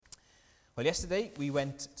Well, yesterday we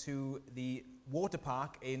went to the water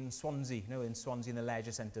park in Swansea, in Swansea in the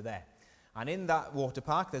leisure centre there. And in that water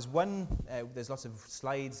park, there's lots of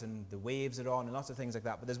slides and the waves are on and lots of things like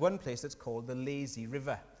that. But there's one place that's called the Lazy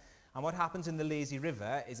River. And what happens in the Lazy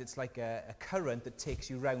River is it's like a current that takes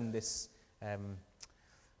you round this,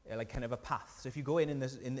 like kind of a path. So if you go in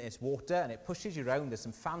this water and it pushes you around, there's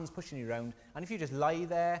some fans pushing you around. And if you just lie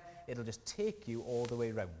there, it'll just take you all the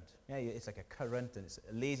way round. Yeah, it's like a current, and it's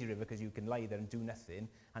a lazy river because you can lie there and do nothing,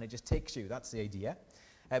 and it just takes you. That's the idea.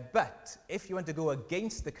 But if you want to go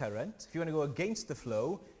against the current, if you want to go against the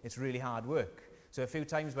flow, it's really hard work. So a few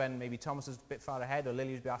times when maybe Thomas is a bit far ahead or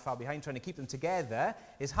Lily is a bit far behind, trying to keep them together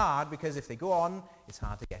is hard because if they go on, it's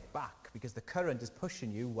hard to get back because the current is pushing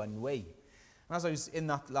you one way. And as I was in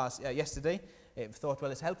that yesterday, I thought,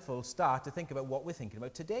 well, it's helpful start to think about what we're thinking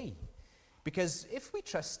about today. Because if we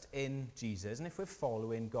trust in Jesus and if we're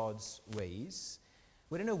following God's ways,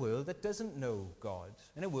 we're in a world that doesn't know God,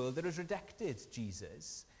 in a world that has rejected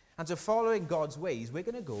Jesus. And so following God's ways, we're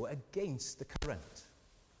going to go against the current.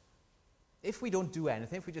 If we don't do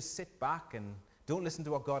anything, if we just sit back and don't listen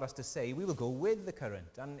to what God has to say, we will go with the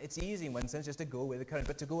current. And it's easy in one sense just to go with the current,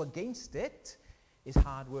 but to go against it is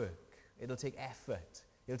hard work. It'll take effort.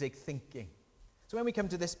 It'll take thinking. So when we come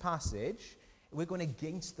to this passage, we're going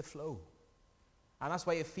against the flow. And that's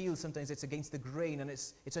why it feels sometimes it's against the grain, and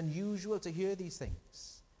it's unusual to hear these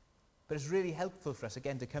things. But it's really helpful for us,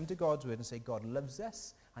 again, to come to God's word and say, God loves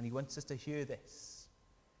us, and he wants us to hear this.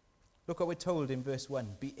 Look what we're told in verse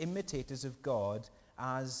 1. Be imitators of God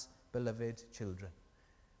as beloved children.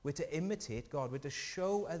 We're to imitate God. We're to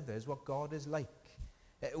show others what God is like.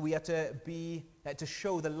 We are to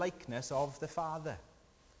show the likeness of the Father.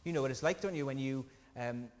 You know what it's like, don't you, when you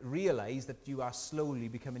realize that you are slowly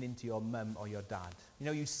becoming into your mum or your dad.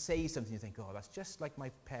 You say something, you think, oh, that's just like my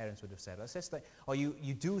parents would have said. That's just like, or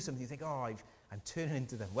you do something, you think, oh, I'm turning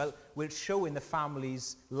into them. Well, we're showing the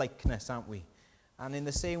family's likeness, aren't we? And in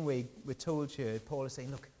the same way, we're told here, Paul is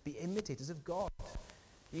saying, look, be imitators of God.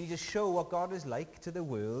 You need to show what God is like to the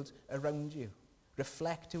world around you.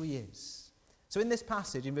 Reflect who he is. So in this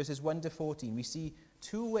passage, in verses 1 to 14, we see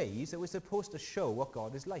two ways that we're supposed to show what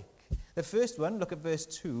God is like. The first one, look at verse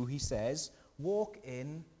 2, he says, walk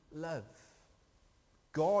in love.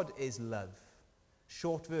 God is love.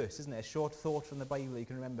 Short verse, isn't it? A short thought from the Bible you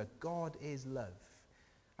can remember. God is love.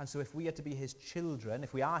 And so if we are to be his children,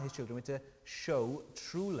 if we are his children, we're to show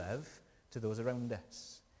true love to those around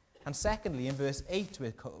us. And secondly, in verse 8,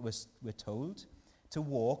 we're told to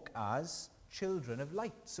walk as children of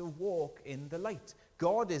light. So walk in the light.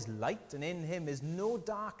 God is light, and in him is no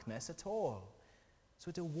darkness at all. So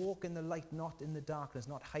to walk in the light, not in the darkness,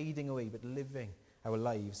 not hiding away, but living our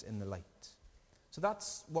lives in the light. So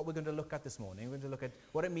that's what we're going to look at this morning. We're going to look at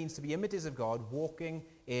what it means to be imitators of God, walking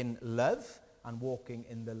in love and walking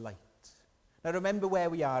in the light. Now remember where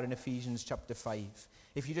we are in Ephesians chapter 5.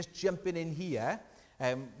 If you're just jumping in here,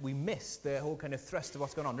 we miss the whole kind of thrust of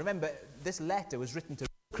what's going on. Remember, this letter was written to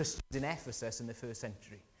Christians in Ephesus in the first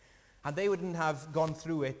century. And they wouldn't have gone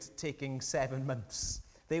through it taking 7 months.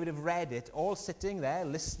 They would have read it, all sitting there,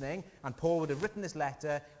 listening, and Paul would have written this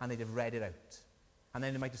letter, and they'd have read it out. And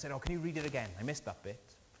then they might have said, oh, can you read it again? I missed that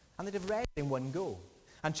bit. And they'd have read it in one go.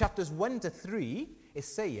 And chapters 1 to 3 is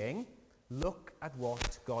saying, look at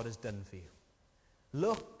what God has done for you.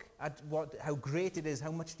 Look at how great it is,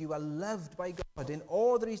 how much you are loved by God in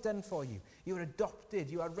all that he's done for you. You are adopted,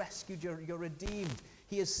 you are rescued, you're redeemed.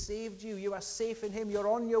 He has saved you, you are safe in him, you're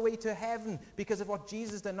on your way to heaven because of what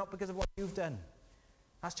Jesus has done, not because of what you've done.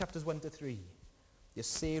 That's chapters 1 to 3. You're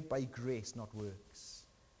saved by grace, not works.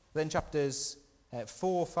 Then chapters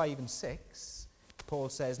 4, 5, and 6, Paul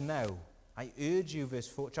says, now, I urge you,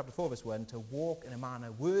 chapter 4, verse 1, to walk in a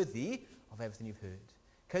manner worthy of everything you've heard.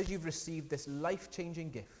 Because you've received this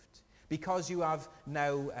life-changing gift, because you have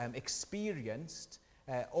now experienced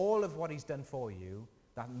all of what he's done for you,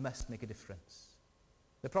 that must make a difference.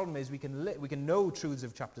 The problem is we can know truths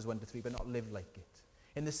of chapters 1 to 3, but not live like it.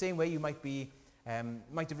 In the same way, you might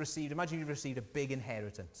have received, imagine you've received a big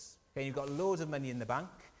inheritance. Okay, you've got loads of money in the bank,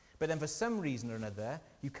 but then for some reason or another,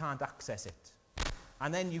 you can't access it.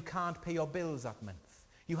 And then you can't pay your bills that month.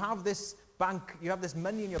 You have this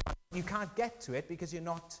money in your bank, you can't get to it because you're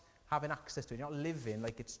not having access to it. You're not living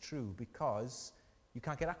like it's true because you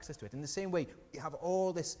can't get access to it. In the same way, you have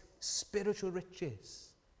all this spiritual riches,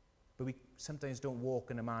 but we sometimes don't walk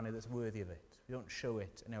in a manner that's worthy of it. We don't show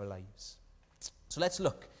it in our lives. So let's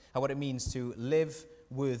look at what it means to live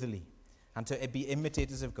worthily and to be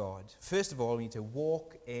imitators of God. First of all, we need to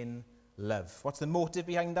walk in love. What's the motive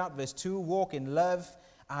behind that? Verse 2, walk in love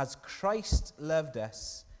as Christ loved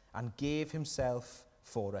us and gave himself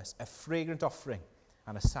for us, a fragrant offering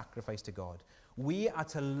and a sacrifice to God. We are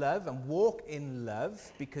to love and walk in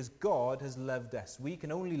love because God has loved us. We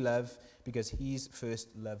can only love because he's first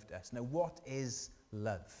loved us. Now, what is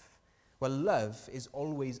love? Well, love is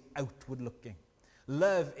always outward looking.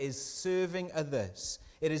 Love is serving others.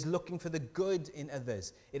 It is looking for the good in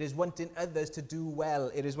others. It is wanting others to do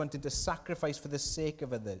well. It is wanting to sacrifice for the sake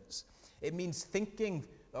of others. It means thinking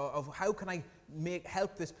of how can I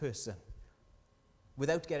help this person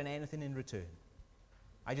without getting anything in return.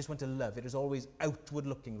 I just want to love. It is always outward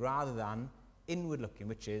looking rather than inward looking,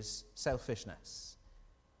 which is selfishness.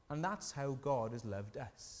 And that's how God has loved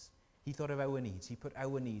us. He thought of our needs. He put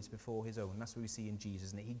our needs before his own. That's what we see in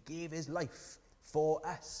Jesus. And he gave his life for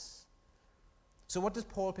us. So what does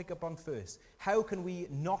Paul pick up on first? How can we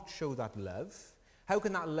not show that love? How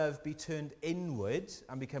can that love be turned inward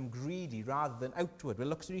and become greedy rather than outward? Well,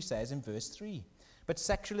 look what he says in verse 3. But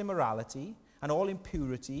sexual immorality and all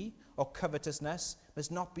impurity or covetousness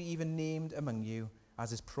must not be even named among you,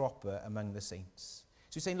 as is proper among the saints.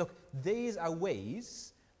 So he's saying, look, these are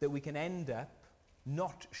ways that we can end up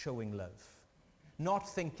not showing love, not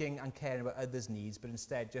thinking and caring about others' needs, but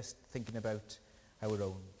instead just thinking about our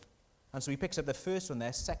own. And so he picks up the first one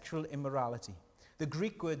there, sexual immorality. The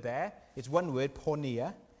Greek word there, it's one word,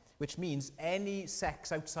 porneia, which means any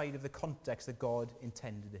sex outside of the context that God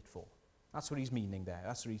intended it for. That's what he's meaning there.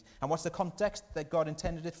 And what's the context that God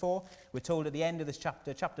intended it for? We're told at the end of this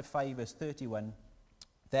chapter 5, verse 31,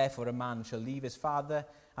 therefore a man shall leave his father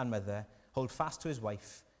and mother, hold fast to his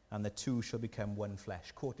wife, and the two shall become one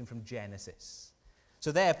flesh, quoting from Genesis.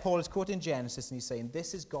 So there, Paul is quoting Genesis, and he's saying,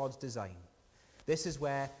 this is God's design. This is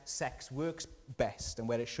where sex works best and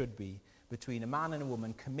where it should be, between a man and a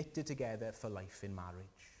woman committed together for life in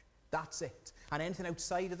marriage. That's it. And anything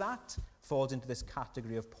outside of that falls into this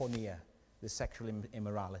category of porneia, the sexual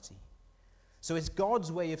immorality. So it's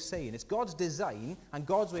God's way of saying, it's God's design and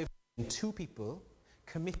God's way of saying two people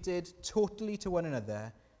committed totally to one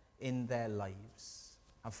another in their lives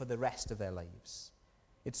and for the rest of their lives.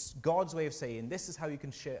 It's God's way of saying, this is how you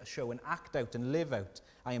can show and act out and live out.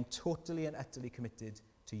 I am totally and utterly committed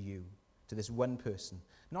to you, to this one person.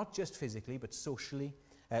 Not just physically, but socially,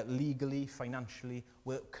 legally, financially.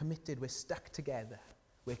 We're committed, we're stuck together,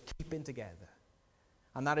 we're keeping together.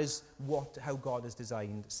 And that is how God has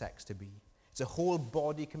designed sex to be. It's a whole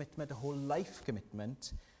body commitment, a whole life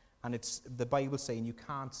commitment, and it's the Bible saying you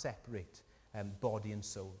can't separate body and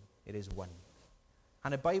soul. It is one.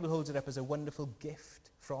 And the Bible holds it up as a wonderful gift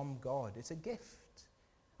from God. It's a gift.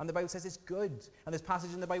 And the Bible says it's good. And there's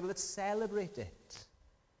passages in the Bible that celebrate it.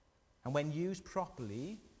 And when used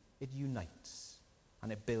properly, it unites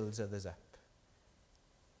and it builds others up.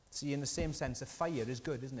 See, in the same sense, a fire is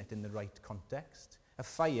good, isn't it, in the right context? A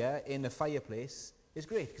fire in a fireplace is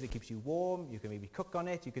great because it keeps you warm, you can maybe cook on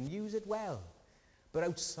it, you can use it well. But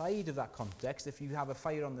outside of that context, if you have a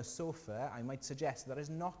fire on the sofa, I might suggest that is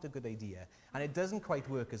not a good idea. And it doesn't quite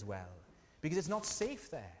work as well because it's not safe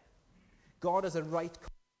there. God has a right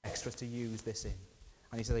context for us to use this in.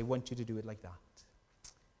 And he says, I want you to do it like that.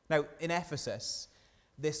 Now, in Ephesus,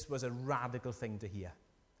 this was a radical thing to hear.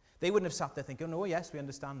 They wouldn't have sat there thinking, oh, yes, we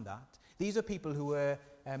understand that. These are people who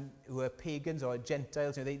were pagans or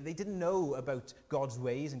Gentiles. You know, they didn't know about God's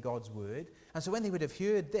ways and God's word. And so when they would have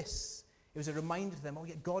heard this, it was a reminder to them, oh,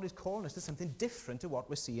 yeah, God is calling us to something different to what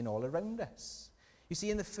we're seeing all around us. You see,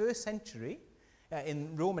 in the first century,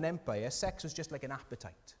 in Roman Empire, sex was just like an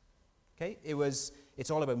appetite. Okay?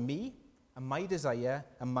 It's all about me and my desire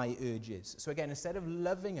and my urges. So again, instead of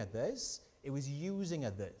loving others, it was using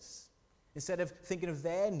others. Instead of thinking of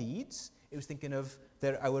their needs, it was thinking of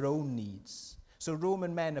our own needs. So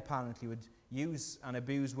Roman men apparently would use and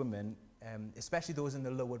abuse women, especially those in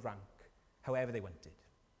the lower rank, however they wanted,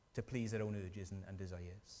 to please their own urges and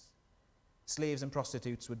desires. Slaves and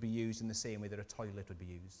prostitutes would be used in the same way that a toilet would be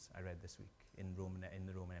used, I read this week, in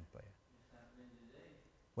the Roman Empire.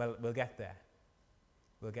 Well, we'll get there.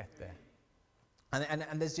 We'll get there.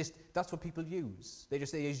 And there's just, that's what people use. They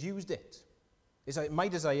just used it. It's like my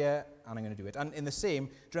desire, and I'm going to do it. And in the same,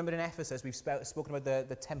 do you remember in Ephesus, we've spoken about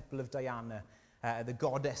the temple of Diana, the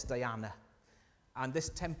goddess Diana. And this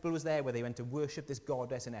temple was there where they went to worship this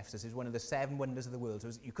goddess in Ephesus. It was one of the 7 wonders of the world.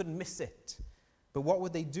 So you couldn't miss it. But what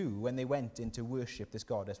would they do when they went in to worship this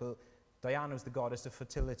goddess? Well, Diana was the goddess of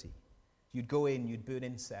fertility. You'd go in, you'd burn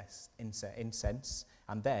incense,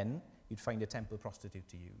 and then you'd find a temple prostitute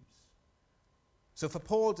to use. So for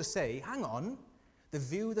Paul to say, hang on, the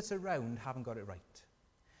view that's around haven't got it right.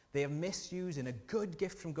 They are misusing a good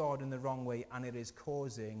gift from God in the wrong way, and it is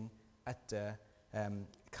causing utter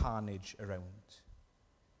carnage around.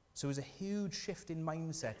 So there's a huge shift in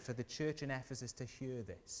mindset for the church in Ephesus to hear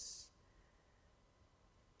this.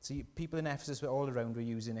 See, people in Ephesus were all around were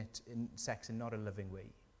using it in sex in not a loving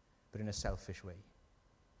way, but in a selfish way.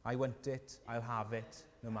 I want it, I'll have it,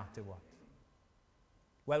 no matter what.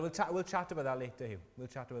 Well, we'll chat about that later, Hugh. We'll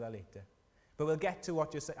chat about that later. But we'll get to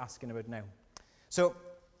what you're asking about now. So,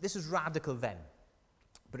 this was radical then,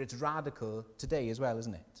 but it's radical today as well,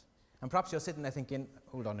 isn't it? And perhaps you're sitting there thinking,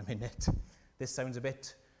 hold on a minute, this sounds a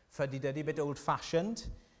bit fuddy-duddy, a bit old-fashioned.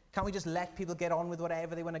 Can't we just let people get on with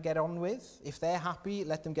whatever they want to get on with? If they're happy,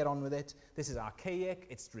 let them get on with it. This is archaic,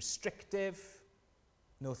 it's restrictive.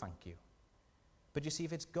 No, thank you. But you see,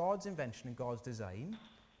 if it's God's invention and God's design,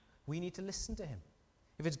 we need to listen to him.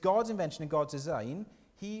 If it's God's invention and God's design,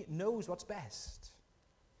 he knows what's best.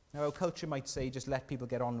 Now, our culture might say, just let people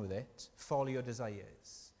get on with it, follow your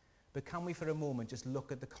desires. But can we, for a moment, just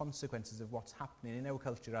look at the consequences of what's happening in our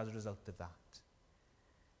culture as a result of that?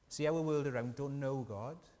 See, our world around don't know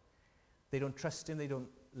God. They don't trust him, they don't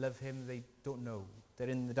love him, they don't know. They're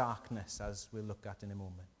in the darkness, as we'll look at in a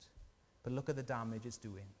moment. But look at the damage it's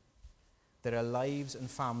doing. There are lives and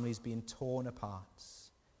families being torn apart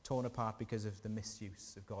because of the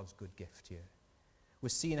misuse of God's good gift here. We're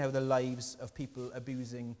seeing how the lives of people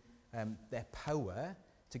abusing their power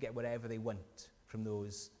to get whatever they want from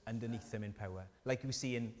those underneath them in power. Like we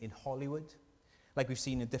see in Hollywood, like we've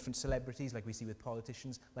seen in different celebrities, like we see with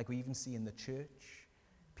politicians, like we even see in the church.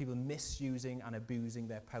 People misusing and abusing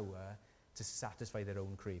their power to satisfy their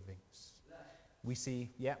own cravings. We see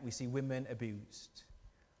women abused.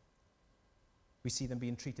 We see them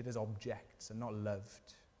being treated as objects and not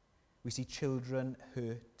loved. We see children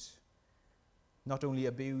hurt. Not only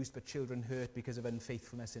abused, but children hurt because of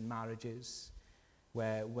unfaithfulness in marriages,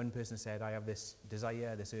 where one person said, I have this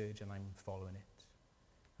desire, this urge, and I'm following it.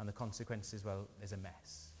 And the consequences, well, is a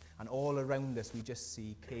mess. And all around us, we just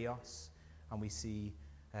see chaos, and we see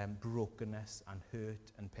brokenness and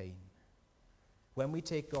hurt and pain. When we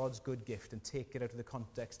take God's good gift and take it out of the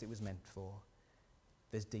context it was meant for,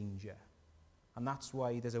 there's danger. And that's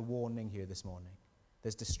why there's a warning here this morning.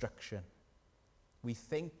 There's destruction. We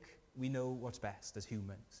think we know what's best as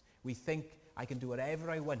humans. We think I can do whatever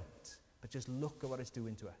I want, but just look at what it's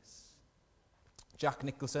doing to us. Jack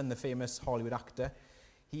Nicholson, the famous Hollywood actor,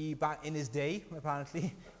 he, back in his day,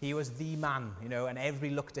 apparently, he was the man, and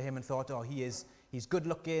everybody looked at him and thought, he's good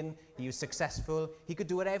looking, he was successful, he could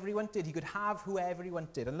do whatever he wanted, he could have whoever he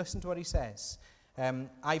wanted. And listen to what he says.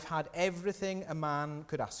 I've had everything a man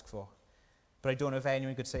could ask for, but I don't know if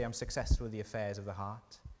anyone could say I'm successful with the affairs of the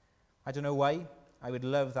heart. I don't know why. I would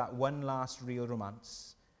love that one last real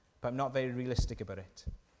romance, but I'm not very realistic about it.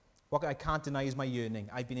 What I can't deny is my yearning.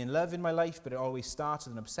 I've been in love in my life, but it always starts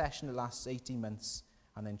with an obsession that lasts 18 months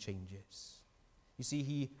and then changes. You see,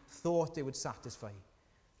 he thought it would satisfy,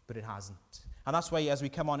 but it hasn't. And that's why, as we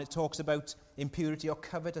come on, it talks about impurity or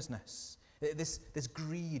covetousness. This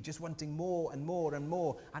greed, just wanting more and more and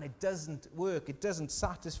more, and it doesn't work, it doesn't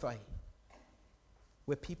satisfy.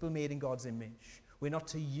 We're people made in God's image. We're not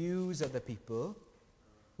to use other people,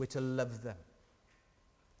 we're to love them.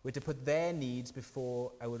 We're to put their needs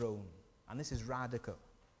before our own. And this is radical.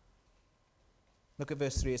 Look at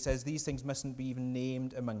verse 3. It says, these things mustn't be even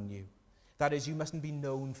named among you. That is, you mustn't be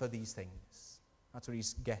known for these things. That's what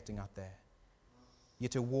he's getting at there. You're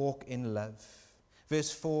to walk in love.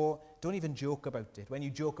 Verse 4, don't even joke about it. When you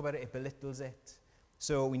joke about it, it belittles it.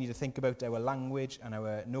 So we need to think about our language and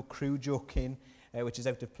our no crew joking, which is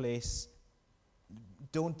out of place.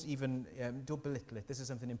 Don't belittle it. This is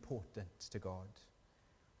something important to God.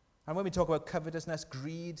 And when we talk about covetousness,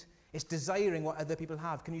 greed, it's desiring what other people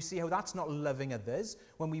have. Can you see how that's not loving others?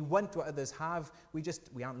 When we want what others have, we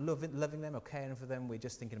aren't loving them or caring for them. We're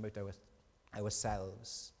just thinking about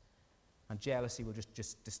ourselves. And jealousy will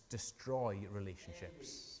just destroy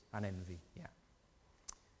relationships and envy. Yeah.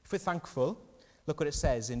 If we're thankful, look what it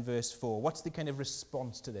says in verse 4. What's the kind of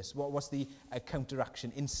response to this? What's the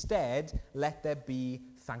counteraction? Instead, let there be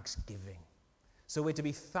thanksgiving. So we're to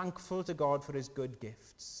be thankful to God for his good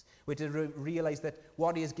gifts. We're to realize that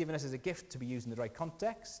what he has given us is a gift to be used in the right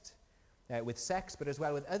context, with sex, but as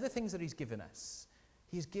well with other things that he's given us.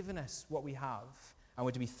 He's given us what we have, and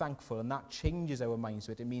we're to be thankful, and that changes our minds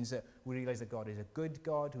to it. It means that we realize that God is a good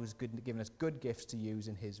God who has given us good gifts to use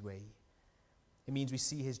in his way. It means we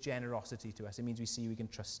see his generosity to us. It means we see we can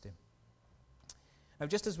trust him. Now,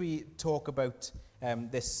 just as we talk about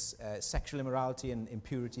this sexual immorality and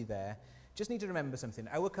impurity there, just need to remember something.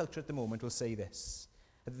 Our culture at the moment will say this.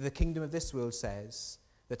 The kingdom of this world says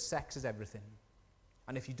that sex is everything.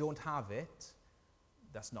 And if you don't have it,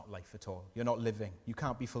 that's not life at all. You're not living. You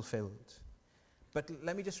can't be fulfilled. But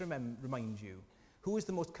let me just remind you Who is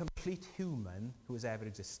the most complete human who has ever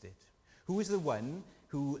existed? Who is the one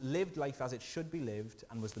who lived life as it should be lived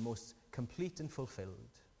and was the most complete and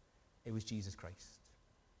fulfilled? It was Jesus Christ.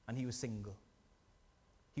 And he was single.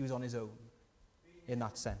 He was on his own in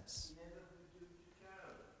that sense.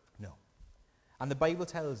 No. And the Bible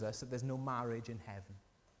tells us that there's no marriage in heaven.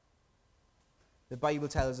 The Bible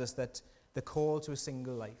tells us that the call to a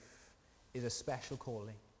single life is a special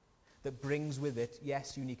calling that brings with it,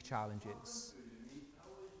 yes, unique challenges.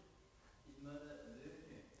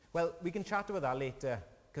 Well, we can chat about that later,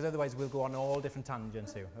 because otherwise we'll go on all different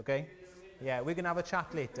tangents here, okay? Yeah, we can have a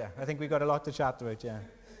chat later. I think we've got a lot to chat about, yeah.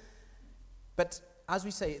 But as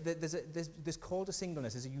we say, this call to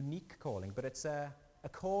singleness is a unique calling, but it's a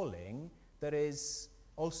calling that is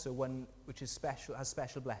also one which is special, has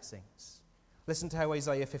special blessings. Listen to how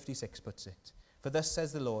Isaiah 56 puts it. For thus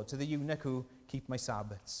says the Lord, to the eunuch who keep my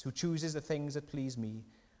Sabbaths, who chooses the things that please me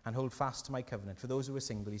and hold fast to my covenant. For those who are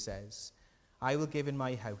single, he says, I will give in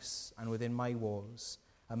my house and within my walls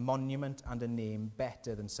a monument and a name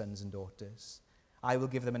better than sons and daughters. I will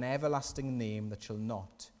give them an everlasting name that shall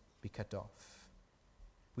not be cut off.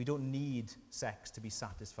 We don't need sex to be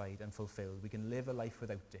satisfied and fulfilled. We can live a life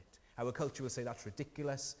without it. Our culture will say that's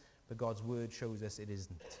ridiculous, but God's word shows us it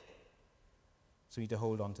isn't. So we need to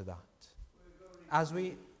hold on to that. As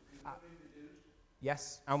we...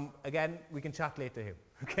 yes, again, we can chat later here,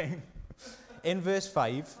 okay? In verse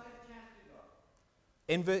 5...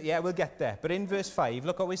 we'll get there. But in verse 5,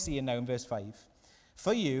 look what we're seeing now in verse 5.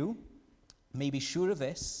 For you may be sure of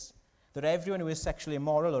this, that everyone who is sexually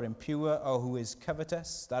immoral or impure or who is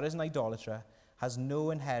covetous, that is an idolater, has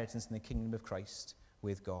no inheritance in the kingdom of Christ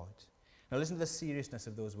with God. Now listen to the seriousness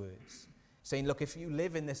of those words. Saying, look, if you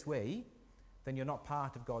live in this way, then you're not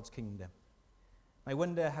part of God's kingdom. I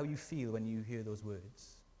wonder how you feel when you hear those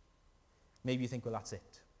words. Maybe you think, well, that's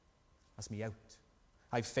it. That's me out.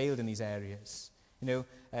 I've failed in these areas. You know,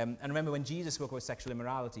 and remember when Jesus spoke about sexual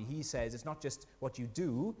immorality, he says it's not just what you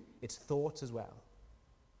do, it's thoughts as well.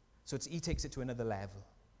 So he takes it to another level.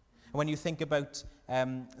 And when you think about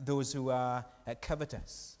those who are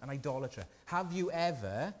covetous and idolater, have you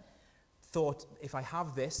ever thought, if I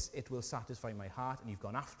have this, it will satisfy my heart, and you've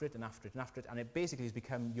gone after it and after it and after it, and it basically has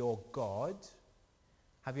become your God?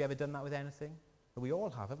 Have you ever done that with anything? Well, we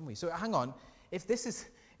all have, haven't we? So hang on, if this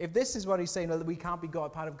is what he's saying, well, we can't be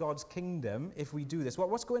part of God's kingdom if we do this,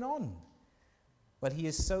 what's going on? Well, he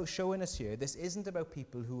is so showing us here, this isn't about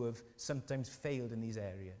people who have sometimes failed in these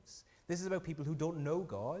areas. This is about people who don't know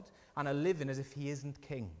God and are living as if he isn't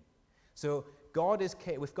king. So God is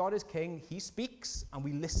king. If God is king, he speaks and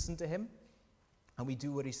we listen to him and we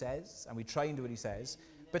do what he says and we try and do what he says.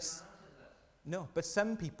 But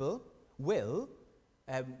some people will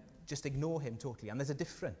just ignore him totally, and there's a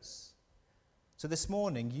difference. So this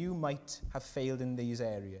morning, you might have failed in these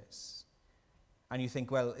areas. And you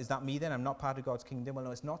think, well, is that me then? I'm not part of God's kingdom. Well,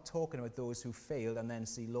 no, it's not talking about those who failed and then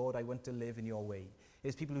say, Lord, I want to live in your way.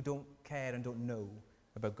 It's people who don't care and don't know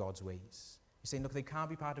about God's ways. You're saying, look, they can't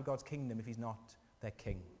be part of God's kingdom if he's not their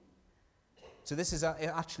king. So this is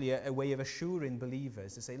actually a way of assuring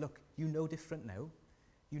believers to say, look, you know different now.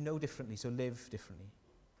 You know differently, so live differently.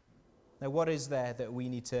 Now, what is there that we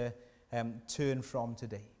need to turn from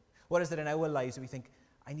today? What is there in our lives that we think,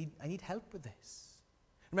 I need help with this?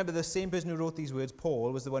 Remember, the same person who wrote these words,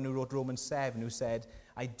 Paul, was the one who wrote Romans 7, who said,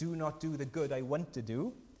 I do not do the good I want to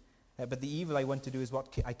do, but the evil I want to do is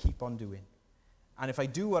what I keep on doing. And if I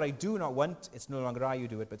do what I do not want, it's no longer I who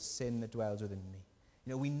do it, but sin that dwells within me.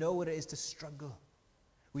 You know, we know what it is to struggle.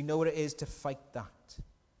 We know what it is to fight that.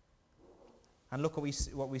 And look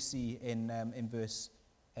what we see in verse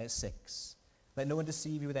 6. Let no one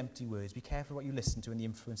deceive you with empty words. Be careful what you listen to and the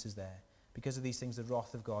influences there. Because of these things, the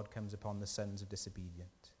wrath of God comes upon the sons of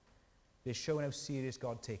disobedient. It is showing how serious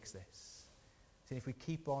God takes this. So if we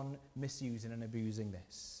keep on misusing and abusing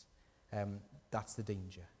this, that's the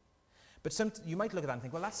danger. But you might look at that and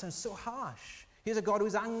think, well, that sounds so harsh. Here's a God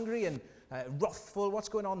who's angry and wrathful. What's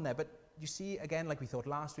going on there? But you see, again, like we thought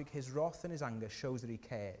last week, his wrath and his anger shows that he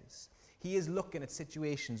cares. He is looking at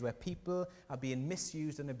situations where people are being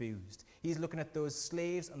misused and abused. He's looking at those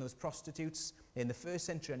slaves and those prostitutes in the first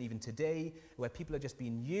century and even today, where people are just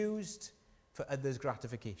being used for others'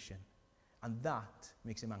 gratification. And that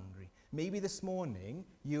makes him angry. Maybe this morning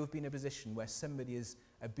you have been in a position where somebody has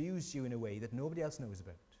abused you in a way that nobody else knows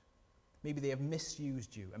about. Maybe they have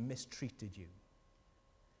misused you and mistreated you.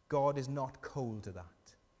 God is not cold to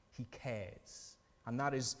that. He cares. And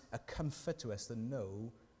that is a comfort to us to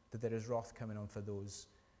know that there is wrath coming on for those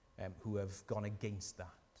who have gone against that.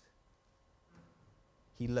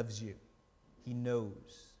 He loves you. He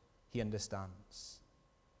knows. He understands.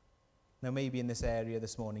 Now, maybe in this area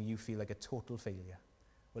this morning you feel like a total failure.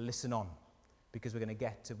 Well, listen on, because we're going to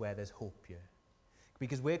get to where there's hope here.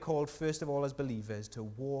 Because we're called, first of all, as believers, to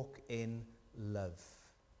walk in love.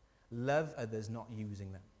 Love others, not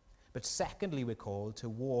using them. But secondly, we're called to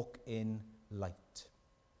walk in light.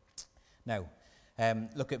 Now,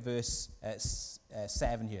 look at verse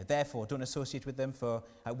 7 here. Therefore, don't associate with them, for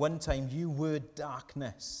at one time you were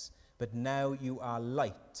darkness, but now you are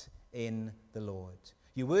light in the Lord.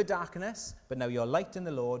 You were darkness, but now you're light in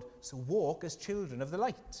the Lord, so walk as children of the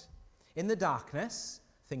light. In the darkness,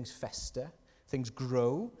 things fester, things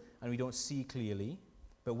grow, and we don't see clearly.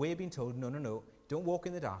 But we're being told, no, don't walk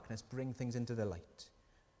in the darkness, bring things into the light.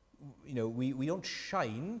 You know, we don't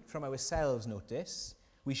shine from ourselves, notice.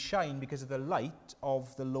 We shine because of the light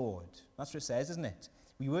of the Lord. That's what it says, isn't it?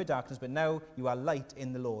 We were darkness, but now you are light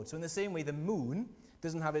in the Lord. So in the same way, the moon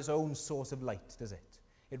doesn't have its own source of light, does it?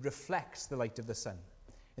 It reflects the light of the sun.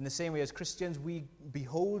 In the same way, as Christians, we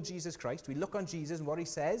behold Jesus Christ, we look on Jesus and what he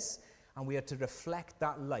says, and we are to reflect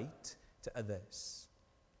that light to others.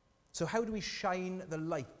 So how do we shine the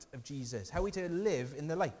light of Jesus? How are we to live in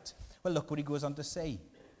the light? Well, look what he goes on to say.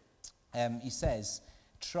 He says,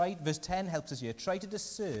 verse 10 helps us here, try to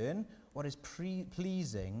discern what is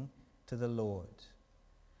pleasing to the Lord.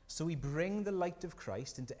 So we bring the light of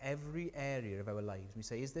Christ into every area of our lives. We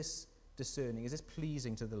say, is this discerning? Is this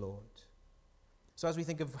pleasing to the Lord? So as we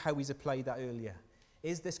think of how he's applied that earlier,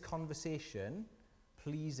 is this conversation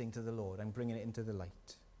pleasing to the Lord? I'm bringing it into the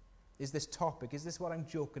light. Is this topic, is this what I'm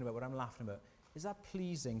joking about, what I'm laughing about? Is that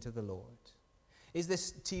pleasing to the Lord? Is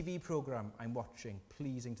this TV program I'm watching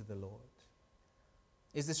pleasing to the Lord?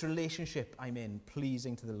 Is this relationship I'm in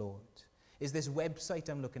pleasing to the Lord? Is this website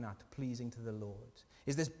I'm looking at pleasing to the Lord?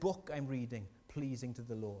 Is this book I'm reading pleasing to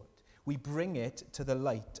the Lord? We bring it to the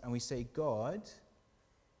light and we say, God,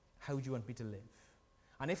 how do you want me to live?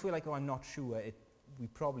 And if we're like, I'm not sure, we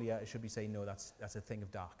probably should be saying, no, that's a thing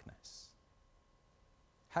of darkness.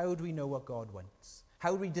 How do we know what God wants?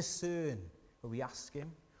 How do we discern? Well, we ask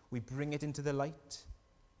him. We bring it into the light.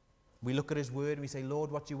 We look at his word and we say,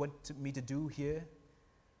 Lord, what do you want me to do here?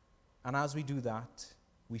 And as we do that,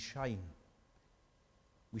 we shine.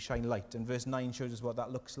 We shine light. And verse 9 shows us what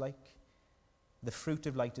that looks like. The fruit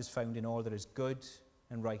of light is found in all that is good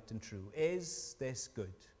and right and true. Is this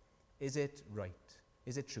good? Is it right?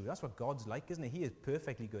 Is it true? That's what God's like, isn't it? He is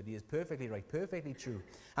perfectly good. He is perfectly right, perfectly true.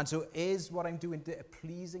 And so is what I'm doing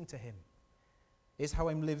pleasing to him? Is how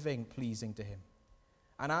I'm living pleasing to him?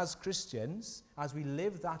 And as Christians, as we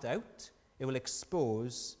live that out, it will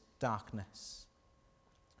expose darkness.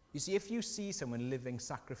 You see, if you see someone living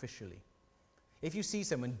sacrificially, if you see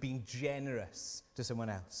someone being generous to someone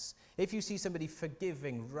else, if you see somebody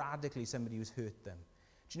forgiving radically somebody who's hurt them,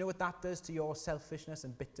 do you know what that does to your selfishness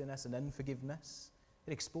and bitterness and unforgiveness?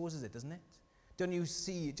 It exposes it, doesn't it? Don't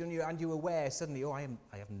you aware suddenly, I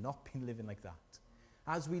have not been living like that.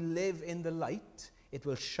 As we live in the light, it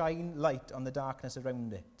will shine light on the darkness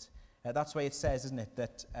around it. That's why it says, isn't it,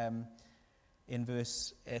 that in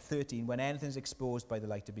verse 13, when anything is exposed by the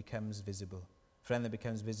light, it becomes visible. For anything that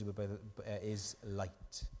becomes visible is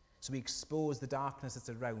light. So we expose the darkness that's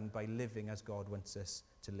around by living as God wants us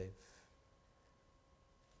to live.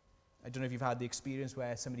 I don't know if you've had the experience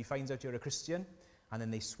where somebody finds out you're a Christian and then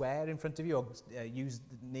they swear in front of you or use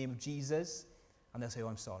the name of Jesus and they'll say,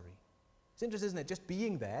 I'm sorry. It's interesting, isn't it? Just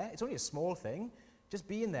being there, it's only a small thing, just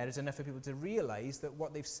being there is enough for people to realize that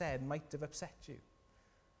what they've said might have upset you.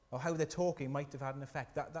 Or how they're talking might have had an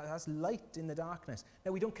effect. That's light in the darkness.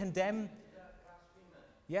 Now, we don't condemn.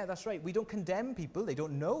 Yeah, that's right. We don't condemn people. They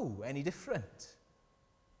don't know any different.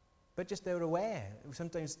 But just they're aware.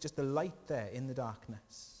 Sometimes just the light there in the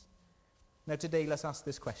darkness. Now, today, let's ask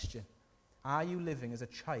this question. Are you living as a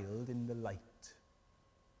child in the light?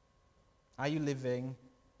 Are you living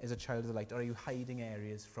as a child of the light? Or are you hiding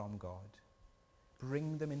areas from God?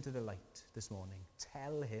 Bring them into the light this morning.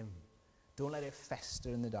 Tell him. Don't let it fester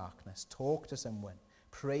in the darkness. Talk to someone.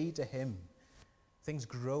 Pray to him. Things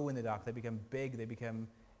grow in the dark. They become big. They become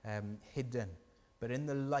hidden. But in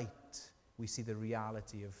the light, we see the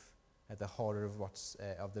reality of the horror of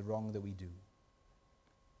of the wrong that we do.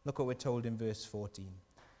 Look what we're told in verse 14.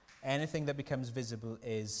 Anything that becomes visible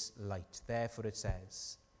is light. Therefore it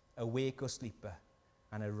says, awake, O sleeper,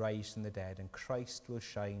 and arise from the dead, and Christ will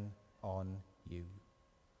shine on you.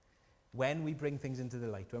 When we bring things into the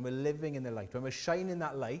light, when we're living in the light, when we're shining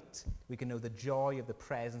that light, we can know the joy of the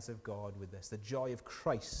presence of God with us, the joy of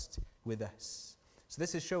Christ with us. So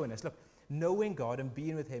this is showing us, look, knowing God and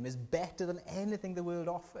being with him is better than anything the world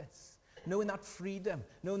offers. knowing that freedom,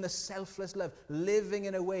 knowing the selfless love, living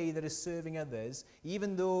in a way that is serving others,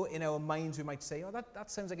 even though in our minds we might say, oh,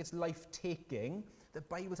 that sounds like it's life-taking, the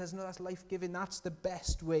Bible says, no, that's life-giving. That's the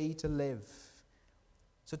best way to live.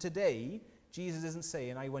 So today, Jesus isn't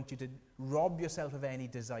saying, I want you to rob yourself of any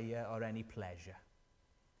desire or any pleasure.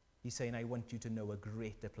 He's saying, I want you to know a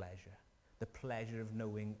greater pleasure, the pleasure of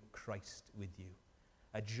knowing Christ with you,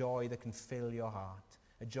 a joy that can fill your heart,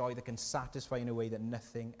 a joy that can satisfy in a way that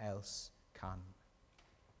nothing else can.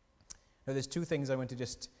 Now, there's two things I want to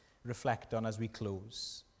just reflect on as we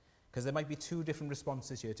close, because there might be two different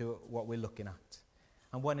responses here to what we're looking at.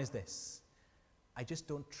 And one is this: I just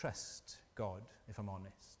don't trust God, if I'm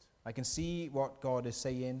honest. I can see what God is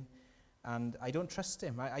saying, and I don't trust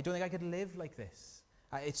him. I don't think I could live like this.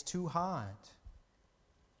 It's too hard.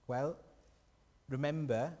 Well,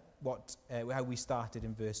 remember how we started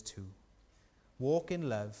in verse 2. Walk in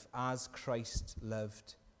love as Christ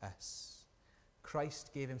loved us.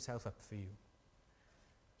 Christ gave himself up for you.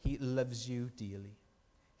 He loves you dearly.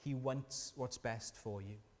 He wants what's best for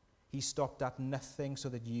you. He stopped at nothing so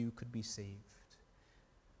that you could be saved.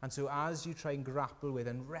 And so as you try and grapple with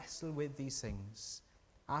and wrestle with these things,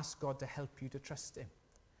 ask God to help you to trust him.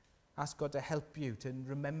 Ask God to help you to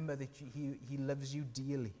remember that he loves you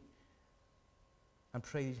dearly. And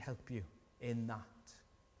pray he'd help you in that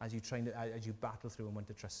as you battle through and want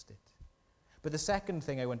to trust it. But the second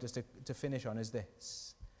thing I want us to finish on is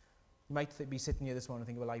this. You might be sitting here this morning and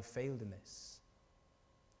thinking, well, I've failed in this.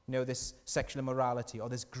 You know, this sexual immorality or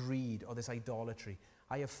this greed or this idolatry.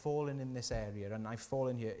 I have fallen in this area and I've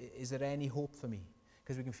fallen here. Is there any hope for me?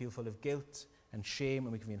 Because we can feel full of guilt and shame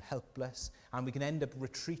and we can feel helpless and we can end up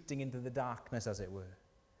retreating into the darkness, as it were.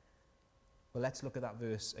 Well, let's look at that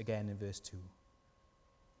verse again in verse 2.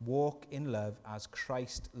 Walk in love as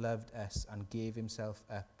Christ loved us and gave himself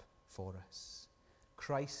up for us.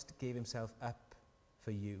 Christ gave himself up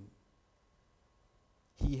for you.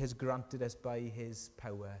 He has granted us by his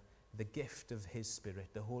power the gift of his Spirit,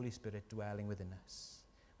 the Holy Spirit dwelling within us.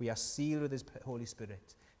 We are sealed with his Holy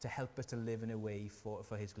Spirit to help us to live in a way for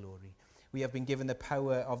his glory. We have been given the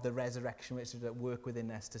power of the resurrection which is at work within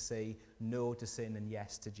us to say no to sin and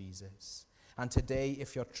yes to Jesus. And today,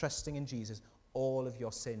 if you're trusting in Jesus, all of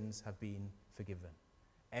your sins have been forgiven.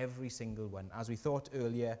 Every single one. As we thought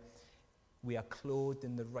earlier, we are clothed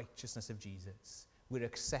in the righteousness of Jesus. We're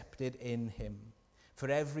accepted in him. For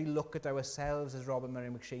every look at ourselves, as Robert Murray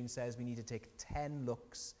McShane says, we need to take 10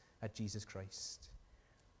 looks at Jesus Christ.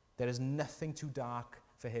 There is nothing too dark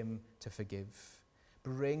for him to forgive.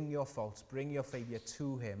 Bring your faults, bring your failure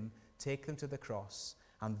to him, take them to the cross,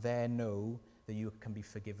 and there know that you can be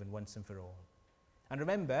forgiven once and for all. And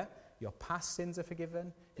remember, your past sins are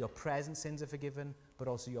forgiven, your present sins are forgiven, but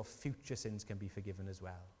also your future sins can be forgiven as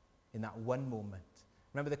well, in that one moment.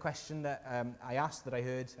 Remember the question that I asked that I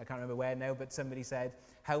heard, I can't remember where now, but somebody said,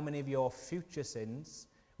 how many of your future sins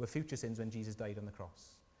were future sins when Jesus died on the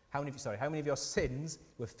cross? How many of your sins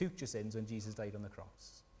were future sins when Jesus died on the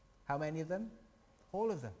cross? How many of them?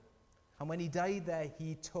 All of them. And when he died there,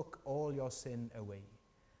 he took all your sin away.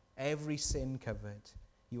 Every sin covered.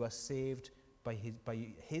 You are saved by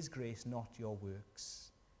his grace, not your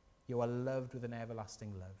works. You are loved with an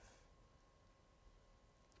everlasting love.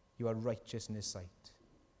 You are righteous in his sight.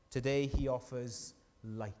 Today he offers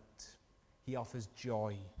light. He offers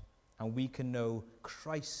joy. And we can know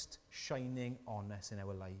Christ shining on us in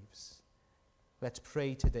our lives. Let's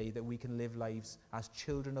pray today that we can live lives as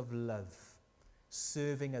children of love,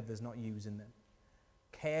 serving others, not using them,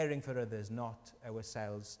 caring for others, not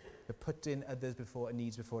ourselves, but putting others before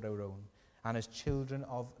needs before our own, and as children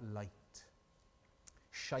of light,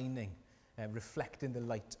 shining, reflecting the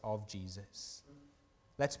light of Jesus.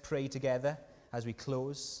 Let's pray together as we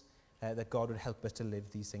close that God would help us to live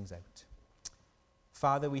these things out.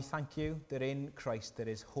 Father, we thank you that in Christ there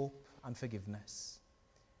is hope and forgiveness.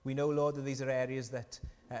 We know, Lord, that these are areas that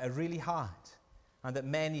are really hard and that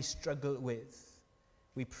many struggle with.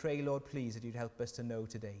 We pray, Lord, please, that you'd help us to know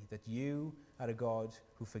today that you are a God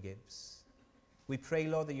who forgives. We pray,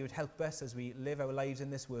 Lord, that you would help us as we live our lives in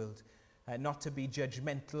this world, not to be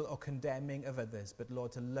judgmental or condemning of others, but,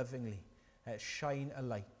 Lord, to lovingly shine a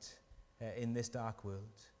light in this dark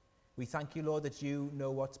world. We thank you, Lord, that you know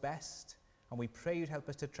what's best, and we pray you'd help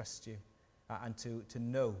us to trust you and to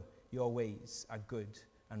know your ways are good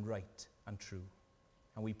and right and true.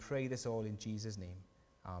 And we pray this all in Jesus' name.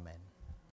 Amen.